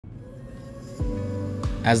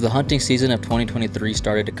As the hunting season of 2023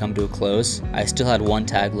 started to come to a close, I still had one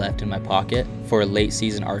tag left in my pocket for a late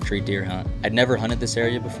season archery deer hunt. I'd never hunted this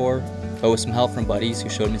area before, but with some help from buddies who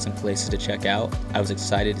showed me some places to check out, I was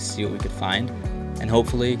excited to see what we could find, and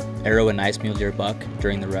hopefully arrow a nice mule deer buck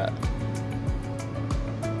during the rut.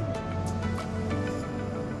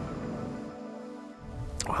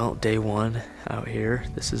 Well, day one out here.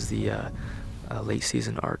 This is the late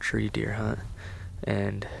season archery deer hunt,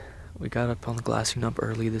 and we got up on the glassing knob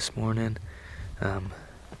early this morning,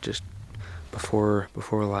 just before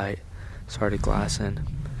light, started glassing.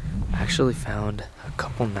 I actually found a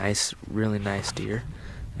couple really nice deer,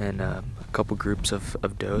 and a couple groups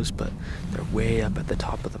of does, but they're way up at the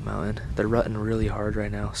top of the mountain. They're rutting really hard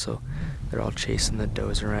right now, so they're all chasing the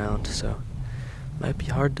does around, so might be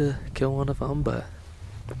hard to kill one of them, but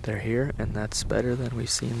they're here, and that's better than we've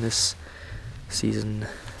seen this season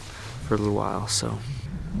for a little while. So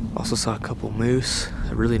also saw a couple moose,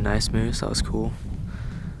 a really nice moose, that was cool.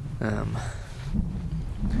 But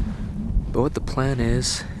what the plan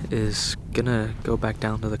is gonna go back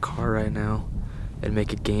down to the car right now and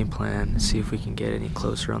make a game plan and see if we can get any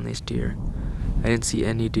closer on these deer. I didn't see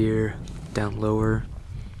any deer down lower.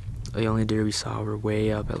 The only deer we saw were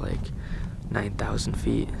way up at like 9,000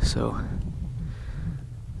 feet, so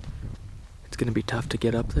it's gonna be tough to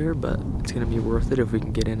get up there, but it's gonna be worth it if we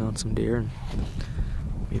can get in on some deer, and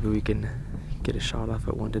maybe we can get a shot off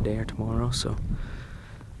at one today or tomorrow. So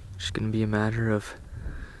it's just gonna be a matter of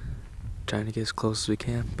trying to get as close as we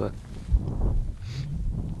can. But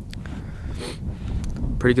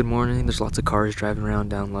pretty good morning. There's lots of cars driving around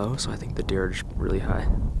down low, so I think the deer are just really high.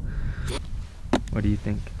 What do you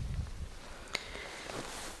think?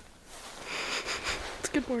 It's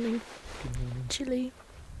good morning. Good morning. Chilly.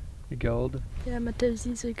 You cold? Yeah, my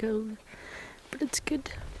toesies are cold. But it's good.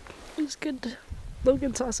 It was good.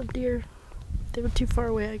 Logan saw some deer. They were too far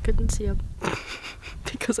away, I couldn't see them.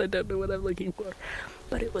 Because I don't know what I'm looking for.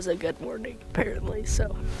 But it was a good morning, apparently,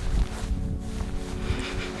 so.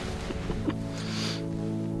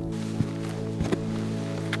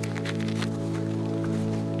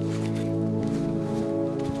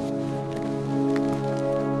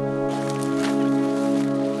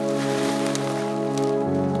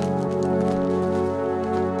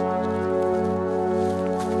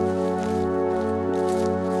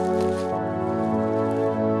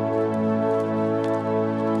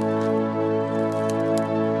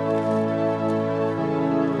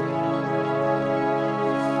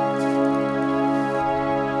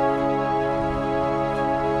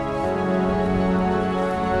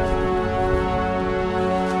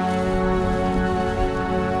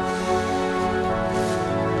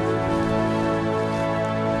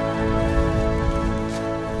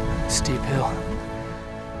 Steep hill.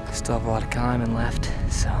 Still have a lot of climbing left,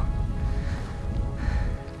 so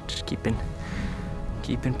just keeping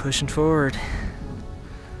pushing forward.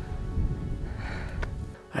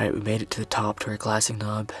 Alright, we made it to the top to our glassing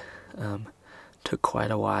knob. Took quite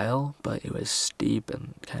a while, but it was steep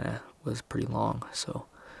and kinda was pretty long, so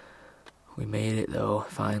we made it though,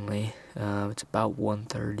 finally. It's about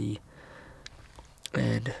 1:30,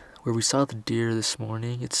 and where we saw the deer this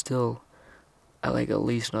morning, it's still at like at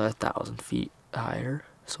least another 1,000 feet higher,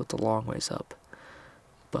 so it's a long ways up.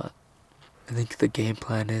 But I think the game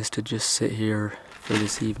plan is to just sit here for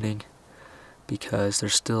this evening, because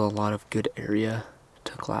there's still a lot of good area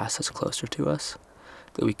to glass that's closer to us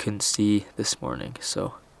that we couldn't see this morning.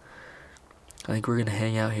 So I think we're gonna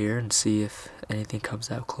hang out here and see if anything comes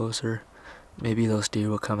out closer. Maybe those deer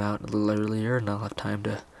will come out a little earlier and I'll have time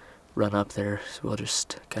to run up there, so we'll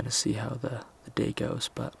just kind of see how the day goes.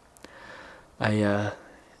 But I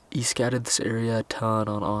e-scouted this area a ton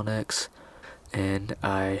on Onyx, and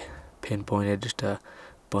I pinpointed just a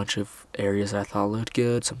bunch of areas that I thought looked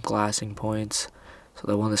good, some glassing points. So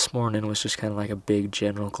the one this morning was just kind of like a big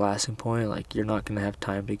general glassing point. Like, you're not going to have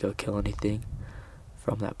time to go kill anything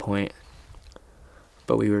from that point.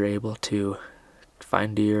 But we were able to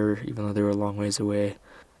find deer, even though they were a long ways away.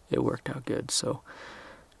 It worked out good. So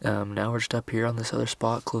now we're just up here on this other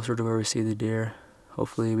spot closer to where we see the deer.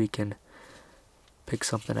 Hopefully we can pick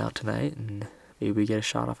something out tonight, and maybe we get a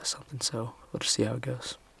shot off of something, so we'll just see how it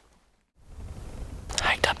goes.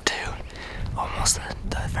 Hiked up to almost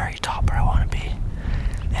the very top where I want to be,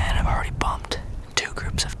 and I've already bumped 2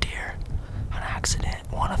 groups of deer on accident.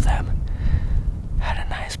 One of them had a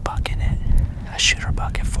nice buck in it, a shooter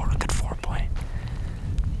buck at a good 4-point.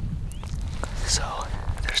 So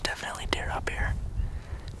there's definitely deer up here.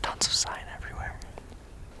 Tons of sign everywhere.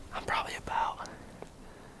 I'm probably about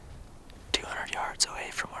 200 yards away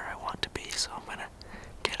from where I want to be, so I'm gonna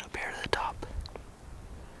get up here to the top,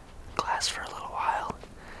 glass for a little while,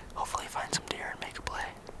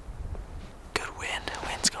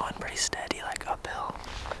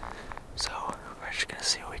 just gonna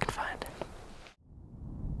see what we can find.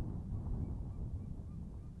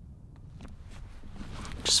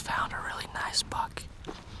 Just found a really nice buck.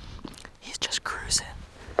 He's just cruising.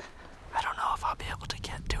 I don't know if I'll be able to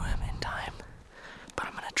get to him in time, but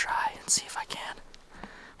I'm gonna try and see if I can.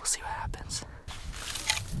 We'll see what happens.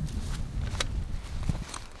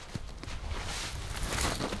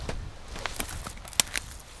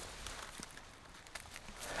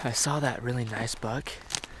 I saw that really nice buck,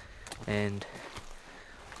 and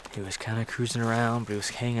he was kind of cruising around, but he was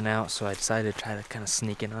hanging out, so I decided to try to kind of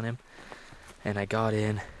sneak in on him. And I got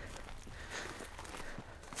in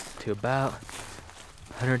to about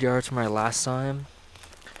 100 yards from where I last saw him,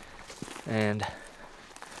 and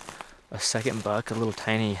a second buck, a little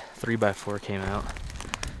tiny 3x4, came out,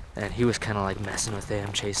 and he was kind of like messing with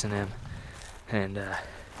him, chasing him, and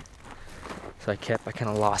so I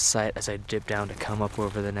kind of lost sight as I dipped down to come up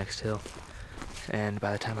over the next hill. And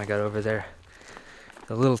by the time I got over there,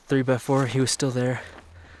 the little 3x4, he was still there,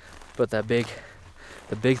 but the big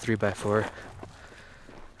 3x4,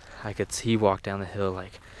 he walked down the hill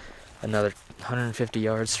like another 150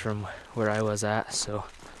 yards from where I was at, so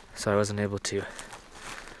I wasn't able to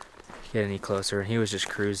get any closer. And he was just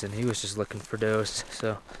cruising. He was just looking for does,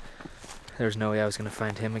 so there's no way I was gonna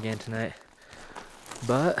find him again tonight.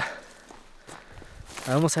 But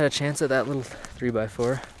I almost had a chance at that little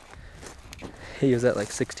 3x4. He was at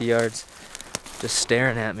like 60 yards, just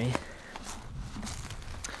staring at me.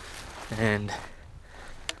 And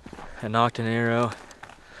I knocked an arrow.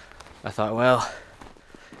 I thought, well,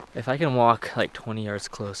 if I can walk like 20 yards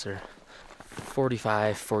closer,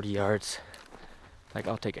 45, 40 yards, like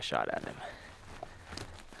I'll take a shot at him.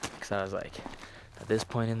 Because I was like, at this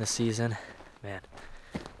point in the season, man,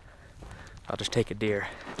 I'll just take a deer.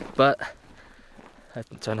 But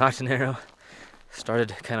so I knocked an arrow,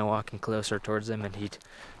 started kind of walking closer towards him, and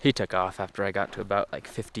he took off after I got to about like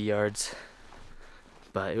 50 yards.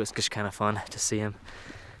 But it was just kind of fun to see him.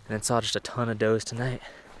 And then saw just a ton of does tonight.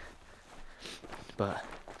 But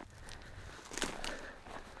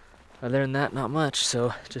other than that, not much.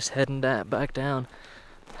 So just heading back down.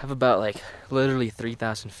 Have about like literally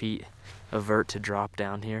 3,000 feet of vert to drop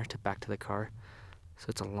down here to back to the car. So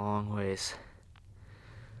it's a long ways.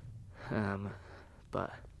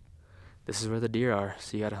 But this is where the deer are,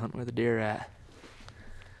 so you gotta hunt where the deer are at.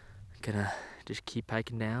 Gonna just keep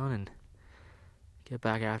hiking down and get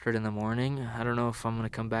back after it in the morning. I don't know if I'm gonna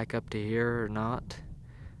come back up to here or not,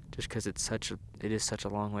 just because it is such a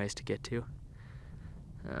long ways to get to.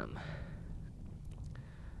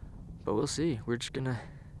 But we'll see. We're just gonna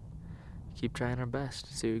keep trying our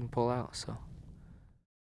best, see what we can pull out. So.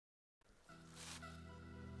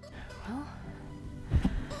 Well,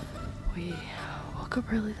 we woke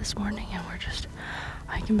up early this morning and we're just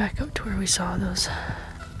hiking back up to where we saw those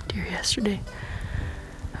deer yesterday.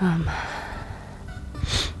 We're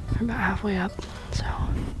about halfway up, so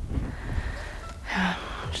yeah,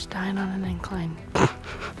 just dying on an incline.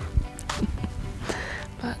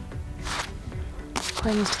 But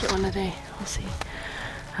plan is to get one today. We'll see.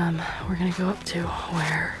 We're gonna go up to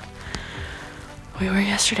where we were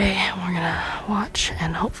yesterday, and we're gonna watch,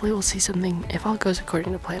 and hopefully we'll see something, if all goes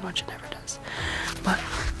according to plan, which it never does. But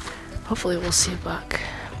hopefully we'll see a buck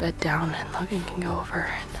bed down, and Logan can go over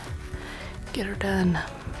and get her done.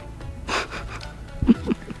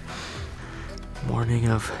 Morning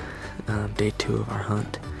of day 2 of our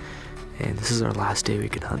hunt, and this is our last day we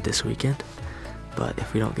can hunt this weekend. But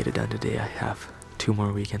if we don't get it done today, I have 2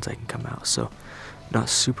 more weekends I can come out, so not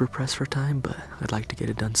super pressed for time, but I'd like to get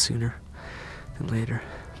it done sooner than later.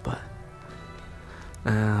 But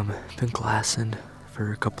been glassing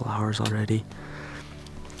for a couple hours already,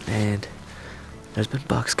 and there's been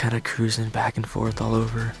bucks kind of cruising back and forth all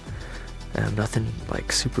over. Nothing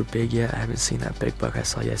like super big yet. I haven't seen that big buck I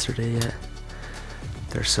saw yesterday yet.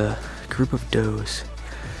 There's a group of does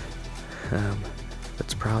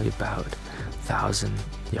that's probably about 1,000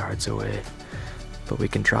 yards away, but we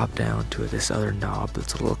can drop down to this other knob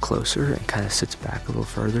that's a little closer and kind of sits back a little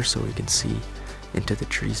further so we can see into the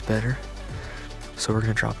trees better. So we're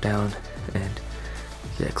gonna drop down and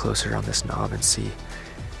get closer on this knob and see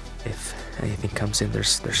if anything comes in.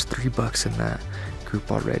 There's 3 bucks in that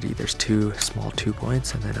group already. There's 2 small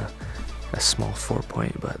 2-points and then a small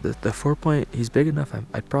 4-point, but the 4-point, he's big enough.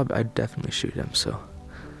 I'd definitely shoot him. So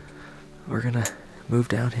we're gonna move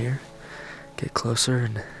down here, get closer,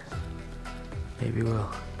 and maybe we'll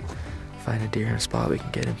find a deer in a spot we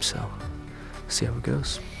can get him. So see how it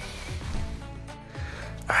goes.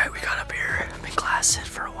 Alright, we got up here. I've been glassing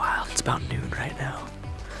for a while. It's about noon right now,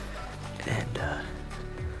 and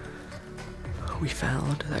we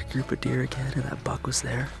found that group of deer again, and that buck was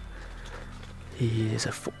there. He is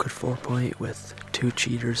a good 4-point with 2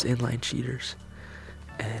 cheaters, inline cheaters,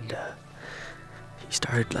 and he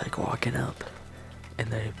started like walking up, and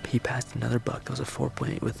then he passed another buck that was a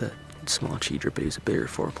 4-point with a small cheater, but he was a bigger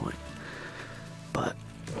 4-point. But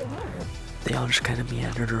they all just kind of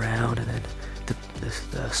meandered around, and then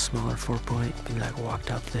the smaller 4-point, he like walked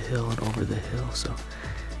up the hill and over the hill. So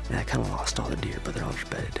and I kind of lost all the deer, but they're all just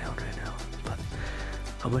bedded down right now. But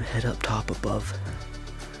I'm gonna head up top above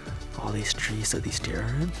all these trees that these deer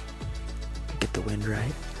are in, get the wind right,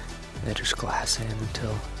 and then just glass in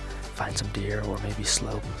until find some deer, or maybe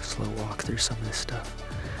slow walk through some of this stuff.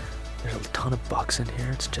 There's a ton of bucks in here.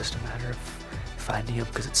 It's just a matter of finding them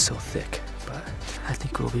because it's so thick. But I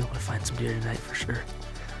think we'll be able to find some deer tonight for sure,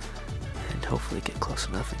 and hopefully get close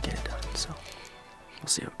enough and get it done. So we'll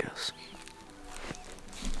see how it goes.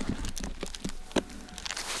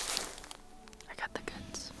 I got the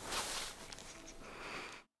goods.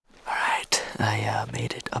 Alright, I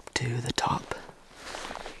made it up to the top.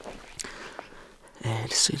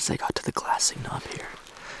 And as soon as I got to the glassing knob here,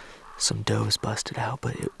 some does busted out,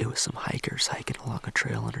 but it was some hikers hiking along a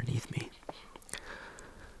trail underneath me.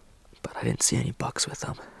 But I didn't see any bucks with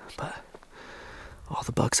them. But all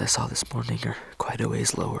the bucks I saw this morning are quite a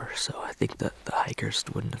ways lower, so I think that the hikers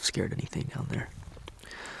wouldn't have scared anything down there.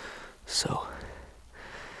 So,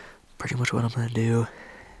 pretty much what I'm gonna do,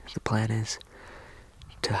 the plan is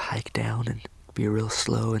to hike down and be real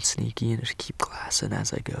slow and sneaky and just keep glassing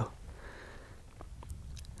as I go.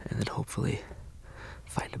 And then hopefully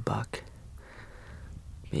find a buck.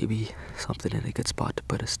 Maybe something in a good spot to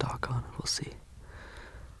put a stock on. We'll see.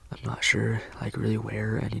 I'm not sure like really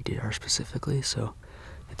where any deer are specifically, so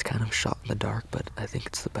it's kind of shot in the dark, but I think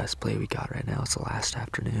it's the best play we got right now. It's the last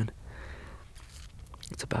afternoon.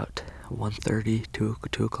 It's about 1:30,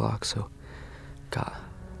 2 o'clock, so got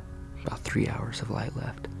about 3 hours of light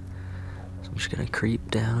left. So I'm just gonna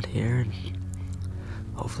creep down here and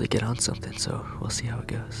hopefully get on something, so we'll see how it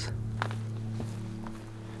goes.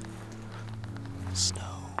 Snow.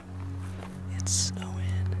 It's snowing.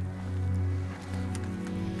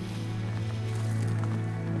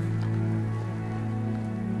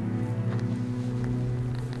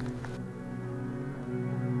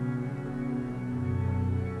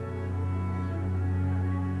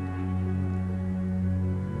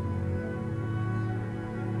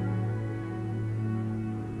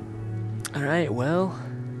 Alright, well,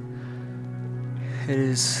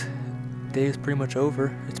 day is pretty much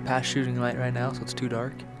over. It's past shooting light right now, so it's too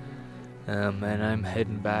dark. And I'm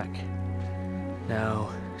heading back now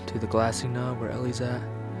to the glassing knob where Ellie's at,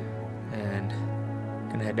 and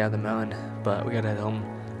gonna head down the mountain, but we gotta head home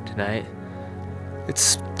tonight.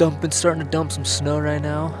 It's starting to dump some snow right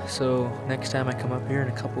now, so next time I come up here in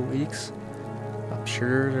a couple weeks, I'm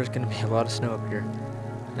sure there's gonna be a lot of snow up here.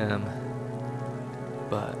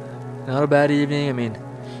 But not a bad evening. I mean,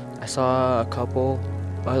 I saw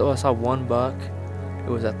I saw one buck. It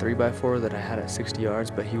was a 3x4 that I had at 60 yards,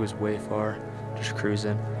 but he was way far, just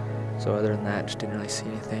cruising. So other than that, just didn't really see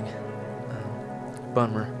anything.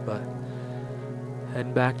 Bummer, but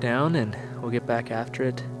heading back down, and we'll get back after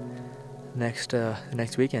it next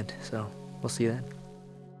weekend. So we'll see you then.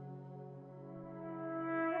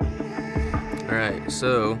 Alright,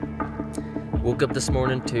 so woke up this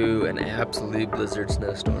morning to an absolute blizzard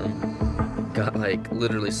snowstorm. Got like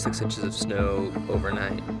literally 6 inches of snow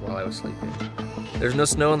overnight while I was sleeping. There's no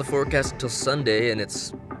snow on the forecast until Sunday, and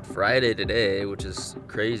it's Friday today, which is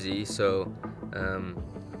crazy. So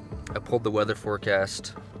I pulled the weather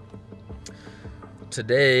forecast.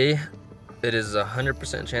 Today it is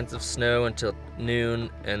 100% chance of snow until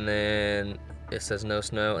noon, and then it says no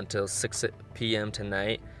snow until 6 p.m.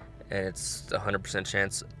 tonight. And it's 100%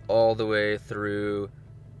 chance all the way through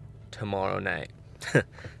tomorrow night.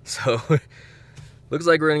 So looks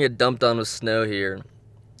like we're gonna get dumped on with snow here.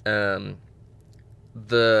 When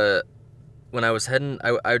I was heading,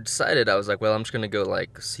 I decided, I was like, well, I'm just gonna go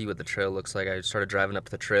like see what the trail looks like. I started driving up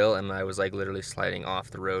the trail, and I was like literally sliding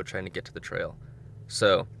off the road trying to get to the trail.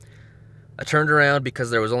 So I turned around because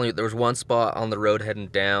there was one spot on the road heading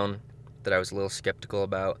down that I was a little skeptical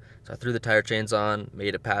about. So I threw the tire chains on,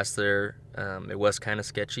 made it past there. It was kind of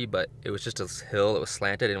sketchy, but it was just a hill. It was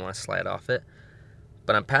slanted. I didn't want to slide off it.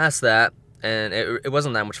 But I'm past that, and it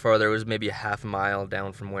wasn't that much farther. It was maybe a half mile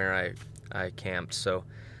down from where I camped. So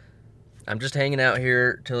I'm just hanging out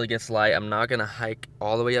here till it gets light. I'm not gonna hike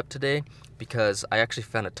all the way up today because I actually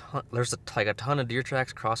found there's a ton of deer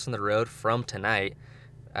tracks crossing the road from tonight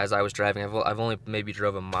as I was driving. I've only maybe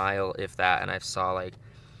drove a mile, if that, and I saw like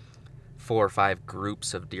 4 or 5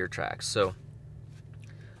 groups of deer tracks. So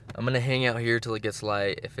I'm gonna hang out here till it gets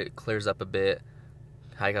light. If it clears up a bit,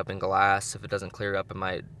 hike up in glass. If it doesn't clear up, I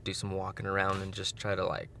might do some walking around and just try to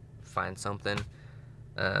like find something.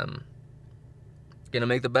 Gonna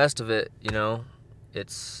make the best of it, you know. It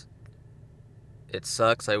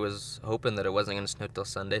sucks. I was hoping that it wasn't gonna snow till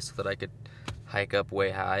Sunday so that I could hike up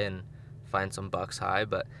way high and find some bucks high,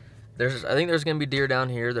 but I think there's gonna be deer down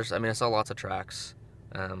here. I saw lots of tracks.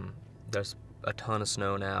 There's a ton of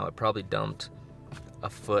snow now. It probably dumped a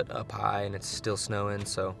foot up high and it's still snowing,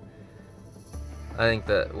 so I think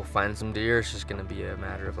that we'll find some deer. It's just gonna be a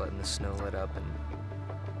matter of letting the snow let up and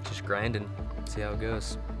just grinding, see how it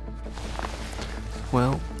goes.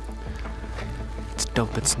 Well, it's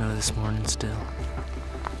dumping snow this morning still.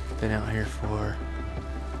 Been out here for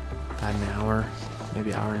about an hour,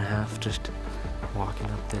 maybe an hour and a half, just walking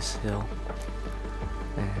up this hill,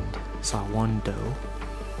 and saw one doe,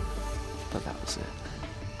 but that was it.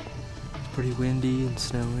 It's pretty windy and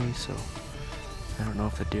snowy, so I don't know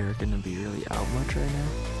if the deer are gonna be really out much right now,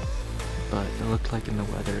 but it looked like in the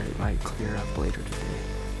weather it might clear up later today.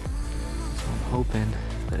 So I'm hoping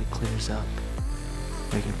that it clears up,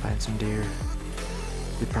 we can find some deer.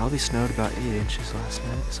 It probably snowed about 8 inches last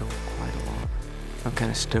night, so quite a lot. I'm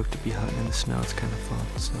kind of stoked to be hunting in the snow. It's kind of fun,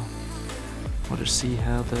 so we'll just see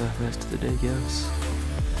how the rest of the day goes.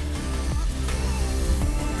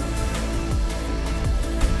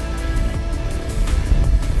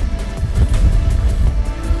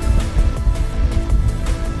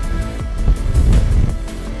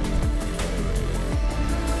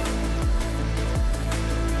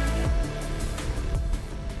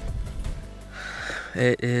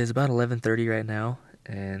 It is about 11:30 right now,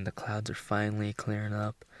 and the clouds are finally clearing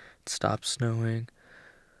up. It stopped snowing.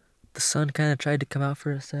 The sun kind of tried to come out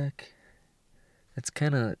for a sec. It's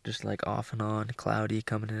kind of just like off and on, cloudy,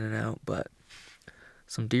 coming in and out, but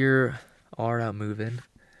some deer are out moving.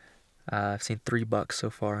 I've seen 3 bucks so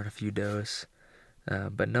far and a few does,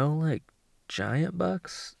 but no like giant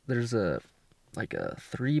bucks. There's a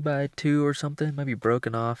 3x2 or something, might be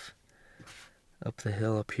broken off. Up the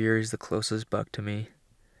hill up here, he's the closest buck to me.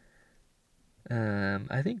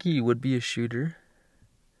 I think he would be a shooter.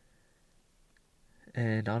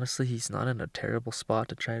 And honestly, he's not in a terrible spot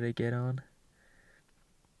to try to get on.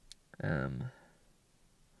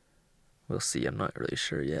 We'll see, I'm not really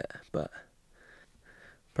sure yet, but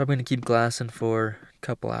probably gonna keep glassing for a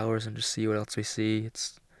couple hours and just see what else we see.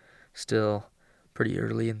 It's still pretty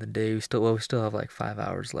early in the day. We still have like 5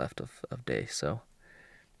 hours left of day, so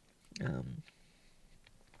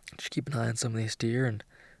just keep an eye on some of these deer and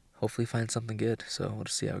hopefully find something good. So we'll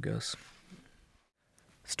just see how it goes.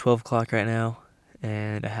 It's 12 o'clock right now,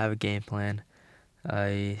 and I have a game plan.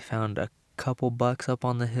 I found a couple bucks up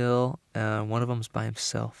on the hill. One of them's by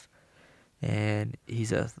himself, and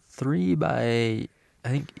he's a 3x. I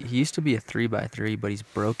think he used to be a 3x3, but he's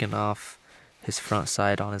broken off his front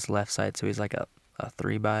side on his left side, so he's like a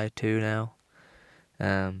 3x2 now.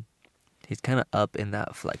 He's kind of up in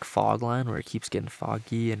that like fog line where it keeps getting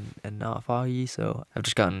foggy and not foggy, so I've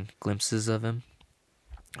just gotten glimpses of him,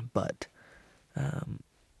 but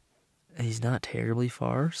he's not terribly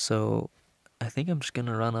far, so I think I'm just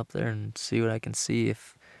gonna run up there and see what I can see.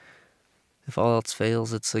 If all else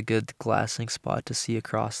fails, it's a good glassing spot to see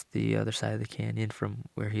across the other side of the canyon from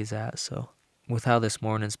where he's at. So with how this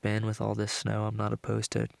morning's been, with all this snow, I'm not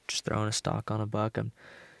opposed to just throwing a stock on a buck.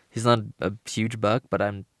 He's not a huge buck, but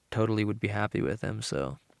I'm totally would be happy with him,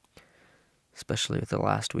 so especially with the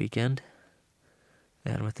last weekend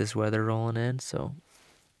and with this weather rolling in, so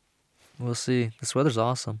we'll see. This weather's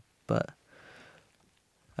awesome, but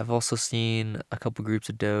I've also seen a couple groups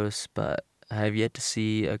of does, but I have yet to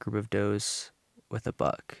see a group of does with a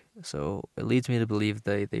buck, so it leads me to believe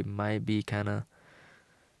they might be the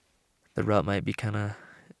rut might be kind of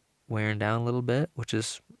wearing down a little bit, which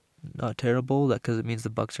is not terrible, because it means the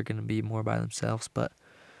bucks are going to be more by themselves, but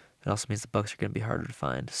it also means the bucks are going to be harder to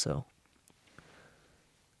find. So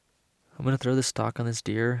I'm going to throw the stock on this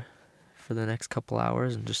deer for the next couple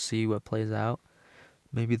hours and just see what plays out.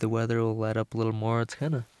 Maybe the weather will let up a little more.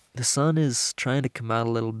 The sun is trying to come out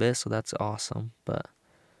a little bit, so that's awesome, but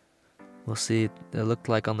we'll see. It looked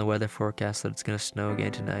like on the weather forecast that it's going to snow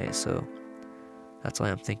again tonight, so that's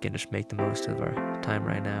why I'm thinking just make the most of our time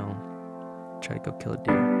right now and try to go kill a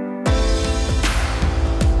deer.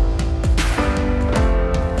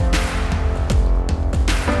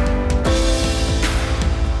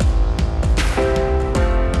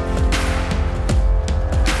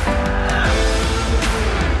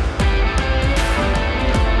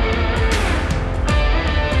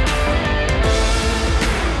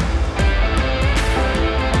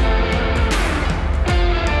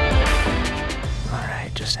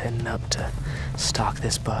 stalk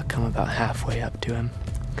this buck. I'm about halfway up to him.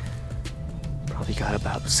 Probably got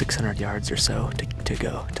about 600 yards or so to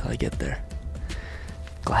go till I get there.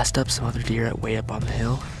 Glassed up some other deer way up on the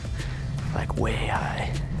hill, like way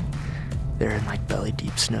high. They're in like belly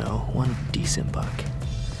deep snow. One decent buck,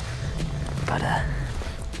 but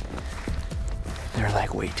they're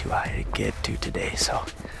like way too high to get to today, so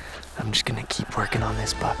I'm just gonna keep working on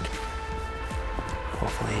this buck.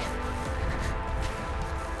 Hopefully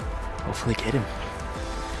get him.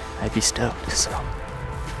 I'd be stoked, so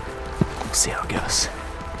we'll see how it goes.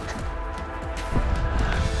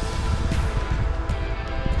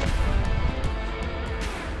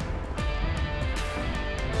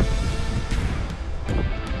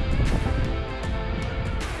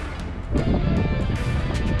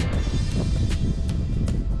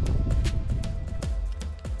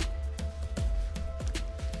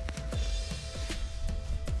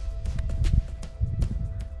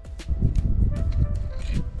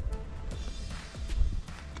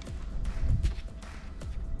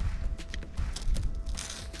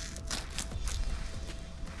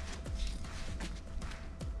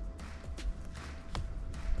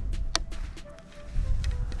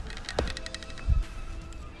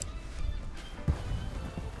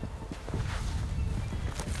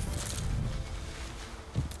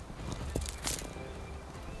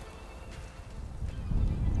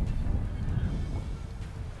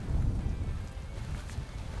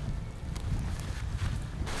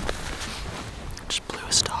 Just blew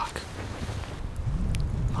a stalk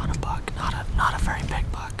on a buck, not a very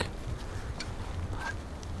big buck.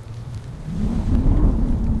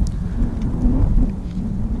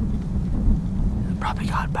 Probably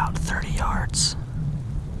got about 30 yards.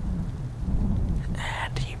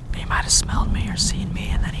 And he might have smelled me or seen me,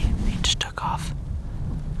 and then he just took off.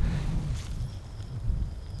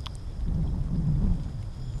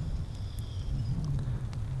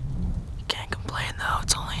 Can't complain though,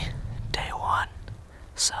 it's only day one,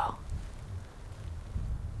 so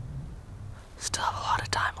still have a lot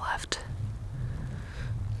of time left.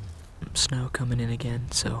 Snow coming in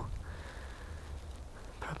again, so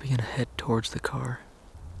probably gonna head towards the car.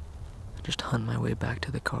 Just hunt my way back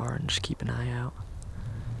to the car and just keep an eye out.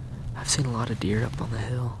 I've seen a lot of deer up on the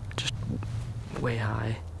hill, just way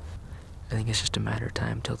high. I think it's just a matter of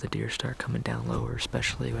time till the deer start coming down lower,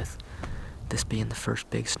 especially with this being the first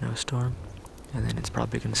big snowstorm. And then it's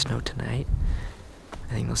probably gonna snow tonight.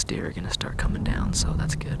 I think those deer are gonna start coming down, so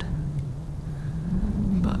that's good.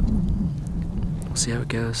 But we'll see how it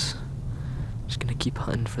goes. Just gonna keep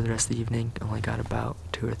hunting for the rest of the evening. Only got about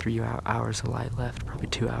 2 or 3 hours of light left, probably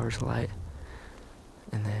 2 hours of light.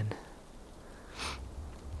 And then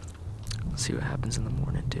we'll see what happens in the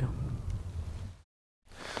morning too.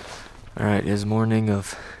 Alright, it is morning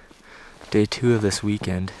of day 2 of this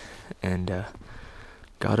weekend, and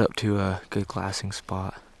got up to a good glassing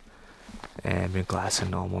spot and been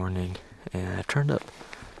glassing all morning, and I turned up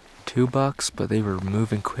 2 bucks, but they were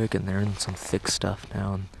moving quick and they're in some thick stuff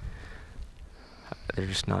now, and they're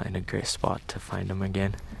just not in a great spot to find them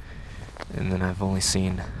again. And then I've only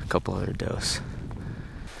seen a couple other does.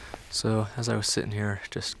 So as I was sitting here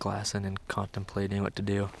just glassing and contemplating what to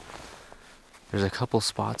do, there's a couple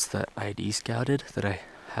spots that ID scouted that I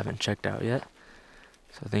haven't checked out yet.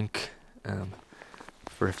 So I think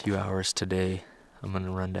for a few hours today I'm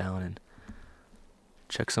gonna run down and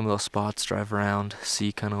check some of those spots, drive around,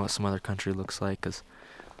 see kind of what some other country looks like, because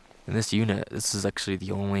in this unit, this is actually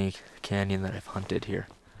the only canyon that I've hunted here.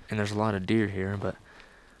 And there's a lot of deer here, but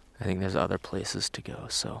I think there's other places to go,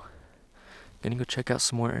 so gonna go check out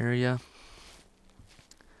some more area.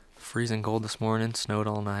 Freezing cold this morning, snowed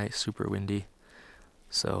all night, super windy.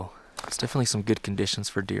 So it's definitely some good conditions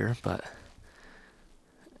for deer, but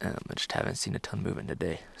I just haven't seen a ton moving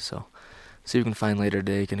today. So see what we can find later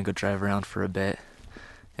today. Gonna go drive around for a bit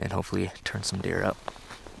and hopefully turn some deer up.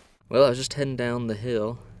 Well, I was just heading down the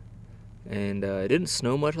hill, and it didn't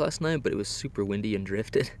snow much last night, but it was super windy and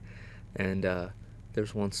drifted. And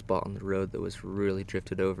there's one spot on the road that was really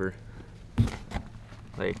drifted over.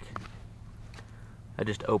 Like, I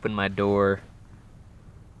just opened my door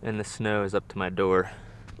and the snow is up to my door.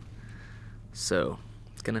 So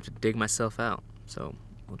it's gonna have to dig myself out. So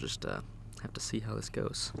we'll just have to see how this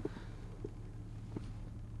goes.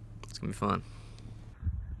 It's gonna be fun.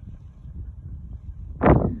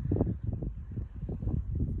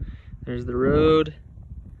 There's the road.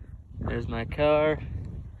 There's my car.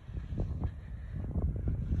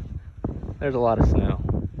 There's a lot of snow.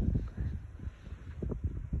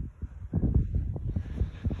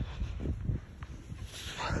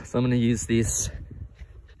 So I'm gonna use these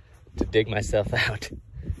to dig myself out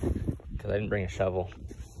because I didn't bring a shovel.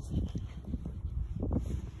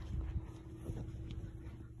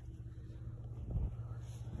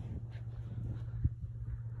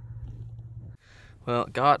 Well,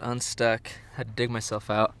 got unstuck, had to dig myself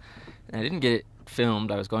out, and I didn't get it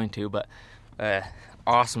filmed. I was going to, but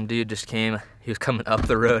awesome dude just came. He was coming up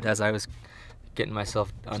the road as I was getting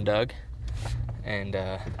myself undug, and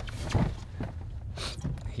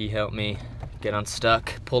he helped me get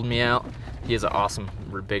unstuck, pulled me out. He has an awesome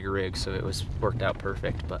big rig, so it worked out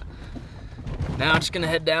perfect. But now I'm just gonna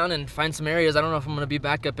head down and find some areas. I don't know if I'm gonna be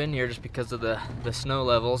back up in here just because of the snow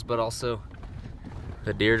levels, but also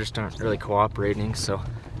the deer just aren't really cooperating, so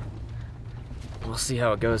we'll see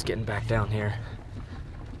how it goes getting back down here.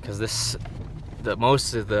 Because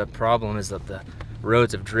most of the problem is that the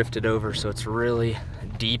roads have drifted over, so it's really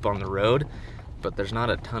deep on the road, but there's not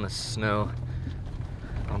a ton of snow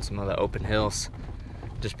on some of the open hills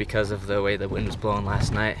just because of the way the wind was blowing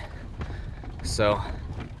last night. So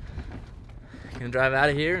gonna drive out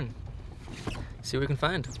of here and see what we can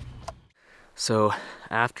find. So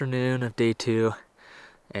afternoon of day 2,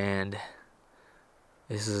 and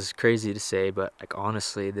this is crazy to say, but like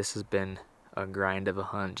honestly this has been a grind of a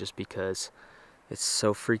hunt just because it's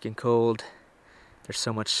so freaking cold. There's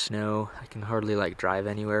so much snow. I can hardly like drive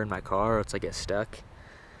anywhere in my car or else I get stuck.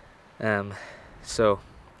 So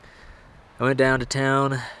I went down to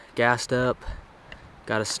town, gassed up,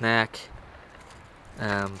 got a snack,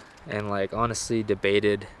 and like honestly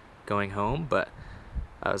debated going home, but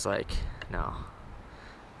I was like, no,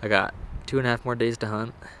 I got 2.5 more days to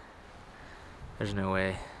hunt. There's no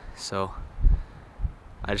way. So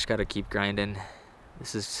I just gotta keep grinding.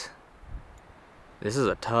 This is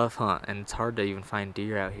a tough hunt, and it's hard to even find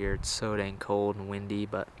deer out here. It's so dang cold and windy,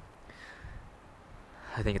 but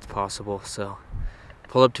I think it's possible. So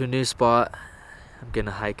pull up to a new spot. I'm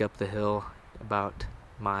gonna hike up the hill about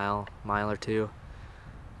mile or two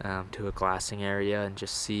to a glassing area and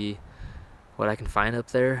just see what I can find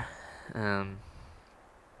up there. I've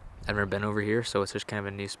never been over here, so it's just kind of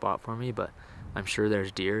a new spot for me, but I'm sure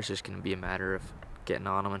there's deer. It's just gonna be a matter of getting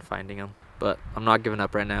on them and finding them. But I'm not giving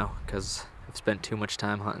up right now because I've spent too much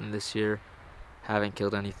time hunting this year. Haven't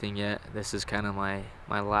killed anything yet. This is kind of my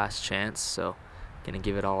last chance, so gonna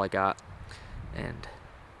give it all I got and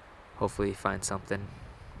hopefully find something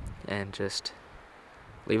and just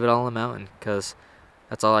leave it all in the mountain, because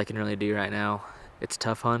that's all I can really do right now. It's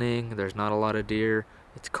tough hunting. There's not a lot of deer.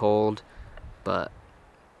 It's cold, but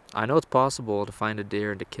I know it's possible to find a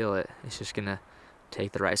deer and to kill it. It's just gonna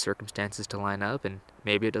take the right circumstances to line up, and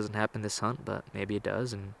maybe it doesn't happen this hunt, but maybe it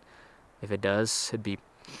does, and if it does, it'd be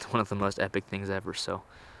one of the most epic things ever. So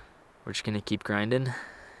we're just gonna keep grinding,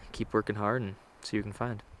 keep working hard, and see what we can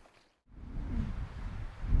find.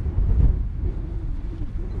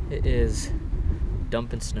 It is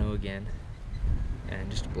dumping snow again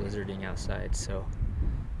and just blizzarding outside, so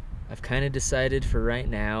I've kind of decided for right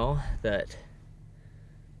now that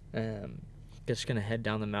just gonna head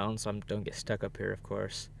down the mountain so I don't get stuck up here, of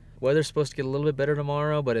course. Weather's supposed to get a little bit better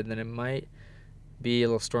tomorrow, but then it might be a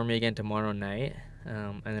little stormy again tomorrow night,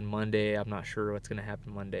 and then Monday I'm not sure what's gonna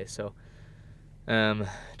happen Monday, so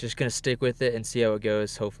just gonna stick with it and see how it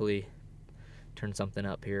goes. Hopefully turn something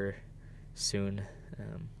up here soon,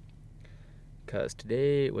 because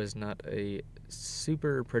today was not a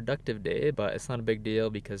super productive day, but it's not a big deal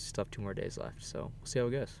because we still have 2 more days left, so we'll see how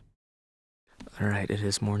it goes. Alright, it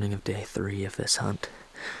is morning of day 3 of this hunt,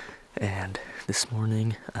 and this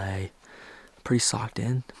morning I'm pretty socked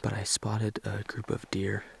in, but I spotted a group of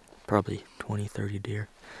deer, probably 20-30 deer,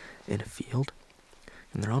 in a field,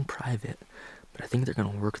 and they're on private, but I think they're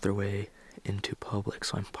going to work their way into public,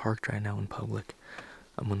 so I'm parked right now in public.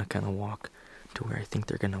 I'm going to kind of walk to where I think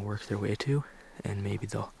they're going to work their way to, and maybe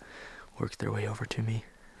they'll work their way over to me.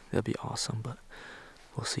 That'd be awesome, but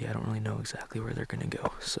we'll see. I don't really know exactly where they're going to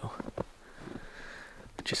go, so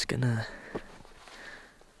just gonna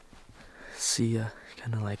see,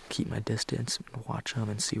 kind of like keep my distance and watch them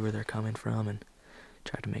and see where they're coming from and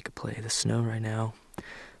try to make a play. The snow right now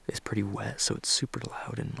is pretty wet, so it's super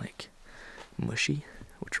loud and like mushy,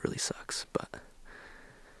 which really sucks, but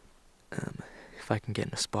if I can get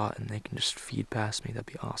in a spot and they can just feed past me, that'd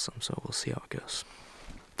be awesome, so we'll see how it goes.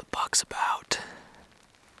 The buck's about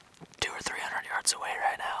 200 or 300 yards away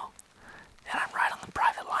right now, and I'm right on the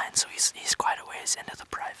private line, so he's quite a ways into the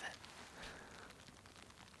private.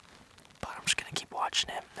 But I'm just gonna keep watching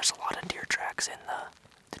him. There's a lot of deer tracks in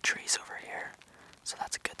the trees over here, so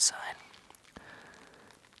that's a good sign.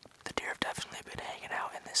 The deer have definitely been hanging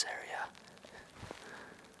out in this area.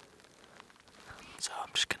 So I'm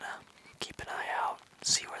just gonna keep an eye out,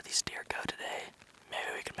 see where these deer go today.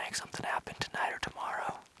 Maybe we can make something happen tonight or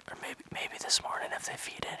tomorrow. Or maybe this morning if they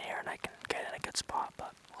feed in here and I can get in a good spot,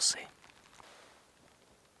 but we'll see.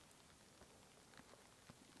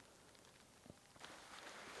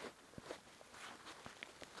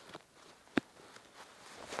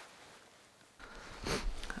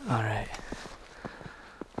 Alright,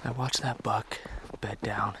 I watched that buck bed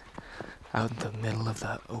down out in the middle of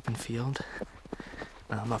the open field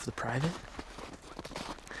of the private.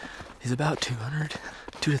 He's about 200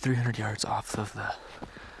 to 300 yards off of the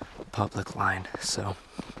public line, so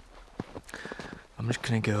I'm just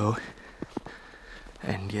gonna go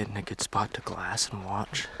and get in a good spot to glass and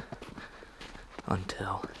watch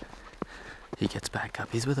until he gets back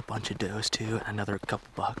up. He's with a bunch of does too, and another couple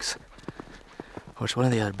bucks. Which one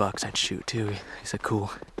of the other bucks I'd shoot too. He's a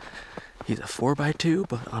 4x2,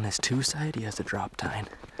 but on his 2 side he has a drop tine.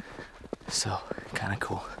 So, kinda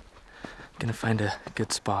cool. Gonna find a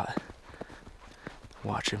good spot.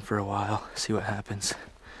 Watch him for a while, see what happens.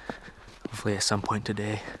 Hopefully at some point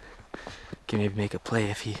today, can maybe make a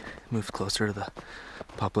play if he moves closer to the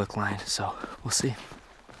public line, so we'll see.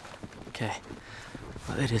 Okay,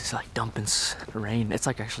 well, it is like dumping rain. It's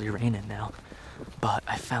like actually raining now, but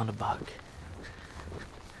I found a buck.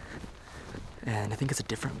 And I think it's a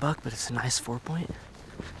different buck, but it's a nice 4-point.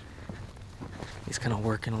 He's kind of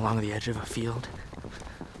working along the edge of a field.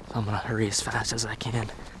 So I'm gonna hurry as fast as I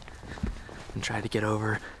can and try to get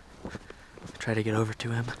over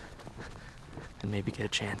to him and maybe get a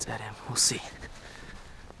chance at him. We'll see.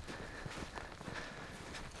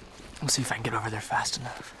 We'll see if I can get over there fast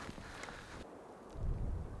enough.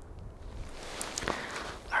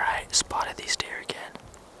 Alright, spotted these deer again.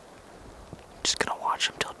 Just gonna watch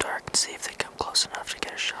them till dark and see if they come close enough to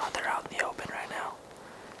get a shot. They're out in the open right now.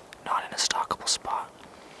 Not in a stalkable spot.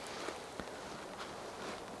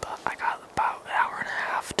 But I got about an hour and a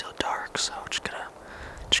half till dark, so just gonna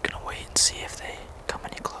wait and see if they come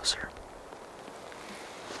any closer.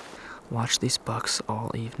 Watched these bucks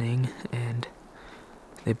all evening, and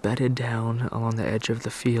they bedded down along the edge of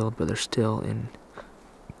the field, but they're still in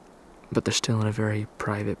a very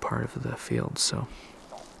private part of the field, so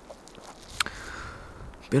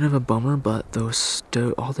bit of a bummer, but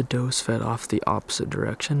all the does fed off the opposite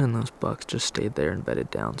direction, and those bucks just stayed there and bedded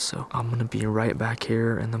down. So I'm gonna be right back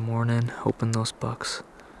here in the morning, hoping those bucks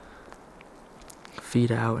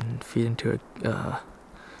feed out and feed into the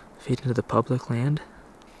public land.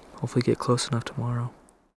 Hopefully get close enough tomorrow.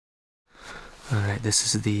 Alright,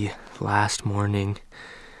 this is the last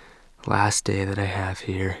day that I have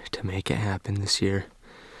here to make it happen this year.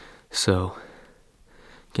 So,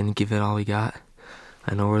 gonna give it all we got.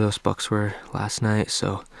 I know where those bucks were last night,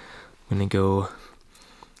 so I'm gonna go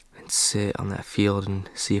and sit on that field and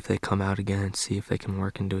see if they come out again and see if they can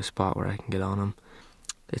work into a spot where I can get on them.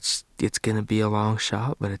 It's gonna be a long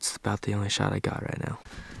shot, but it's about the only shot I got right now.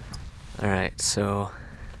 Alright, so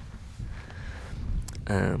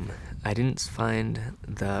I didn't find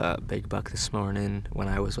the big buck this morning when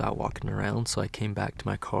I was out walking around, so I came back to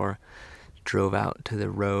my car, drove out to the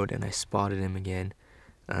road, and I spotted him again.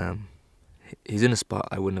 He's in a spot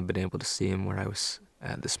I wouldn't have been able to see him where I was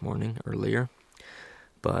at this morning earlier,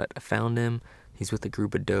 but I found him. He's with a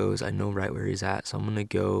group of does. I know right where he's at, so I'm gonna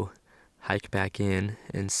go hike back in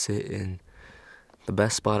and sit in the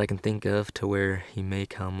best spot I can think of to where he may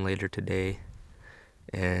come later today,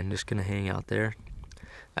 and just gonna hang out there.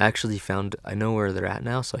 I know where they're at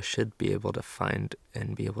now, so I should be able to find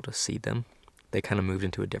and be able to see them. They kind of moved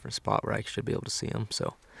into a different spot where I should be able to see them,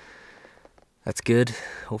 so that's good.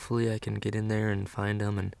 Hopefully I can get in there and find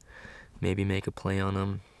them and maybe make a play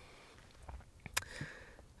on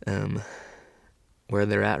them. Where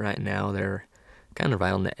they're at right now, they're kind of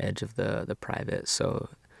right on the edge of the private, so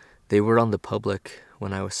they were on the public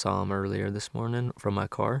when I saw them earlier this morning from my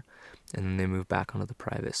car, and then they moved back onto the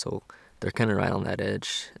private, so they're kind of right on that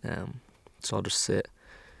edge. So I'll just sit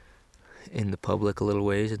in the public a little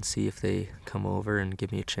ways and see if they come over and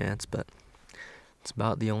give me a chance, but it's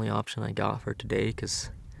about the only option I got for today,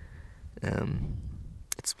 because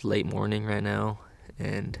it's late morning right now,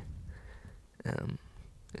 and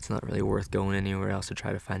it's not really worth going anywhere else to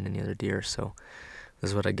try to find any other deer, so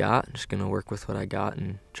this is what I got. I'm just going to work with what I got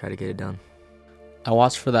and try to get it done. I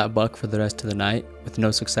watched for that buck for the rest of the night with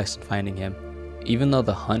no success in finding him. Even though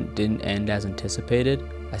the hunt didn't end as anticipated,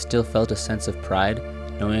 I still felt a sense of pride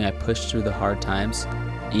knowing I pushed through the hard times,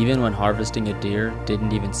 even when harvesting a deer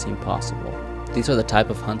didn't even seem possible. These are the type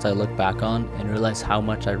of hunts I look back on and realize how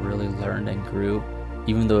much I really learned and grew,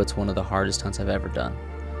 even though it's one of the hardest hunts I've ever done.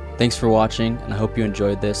 Thanks for watching, and I hope you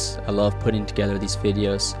enjoyed this. I love putting together these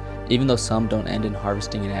videos. Even though some don't end in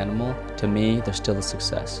harvesting an animal, to me, they're still a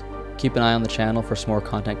success. Keep an eye on the channel for some more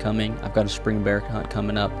content coming. I've got a spring bear hunt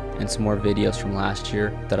coming up and some more videos from last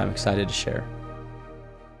year that I'm excited to share.